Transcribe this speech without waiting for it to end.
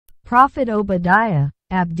Prophet Obadiah,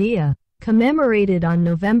 Abdiou, commemorated on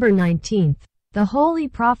November 19th. The Holy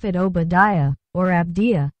Prophet Obadiah, or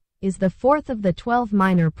Abdiou, is the fourth of the 12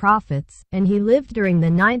 minor prophets, and he lived during the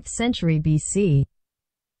 9th century BC.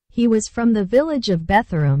 He was from the village of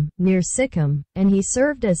Bethlehem, near Sychem, and he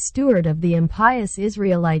served as steward of the impious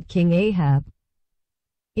Israelite king Ahab.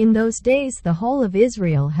 In those days the whole of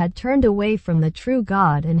Israel had turned away from the true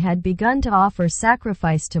God and had begun to offer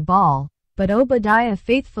sacrifice to Baal, but Obadiah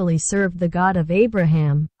faithfully served the God of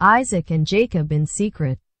Abraham, Isaac and Jacob in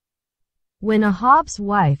secret. When Ahab's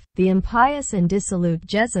wife, the impious and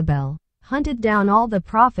dissolute Jezebel, hunted down all the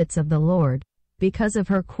prophets of the Lord, because of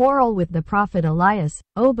her quarrel with the prophet Elias,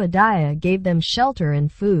 Obadiah gave them shelter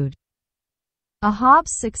and food.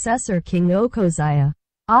 Ahab's successor King Ahaziah,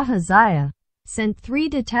 sent 3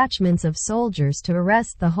 detachments of soldiers to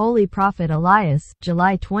arrest the holy prophet Elias,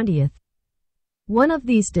 July 20th. One of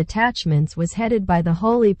these detachments was headed by the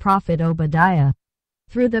holy prophet Obadiah.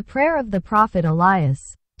 Through the prayer of the prophet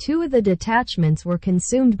Elias, 2 of the detachments were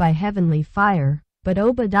consumed by heavenly fire, but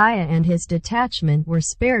Obadiah and his detachment were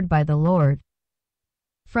spared by the Lord.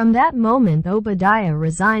 From that moment Obadiah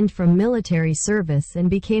resigned from military service and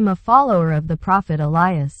became a follower of the prophet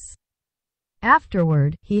Elias.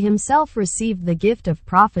 Afterward, he himself received the gift of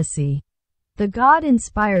prophecy. The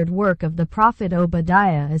God-inspired work of the prophet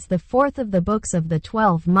Obadiah is the fourth of the books of the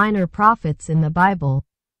 12 minor prophets in the Bible,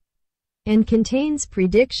 and contains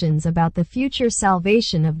predictions about the future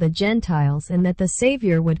salvation of the Gentiles and that the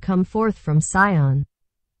Savior would come forth from Sion.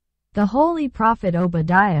 The holy prophet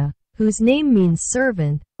Obadiah, whose name means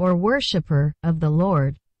servant, or worshipper, of the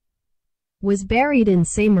Lord, was buried in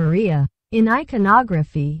Samaria. In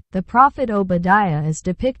iconography, the prophet Obadiah is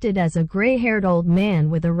depicted as a gray-haired old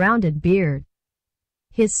man with a rounded beard.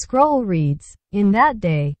 His scroll reads, "In that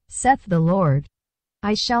day, saith the Lord,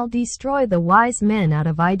 I shall destroy the wise men out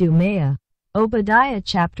of Idumea." Obadiah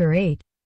chapter 8.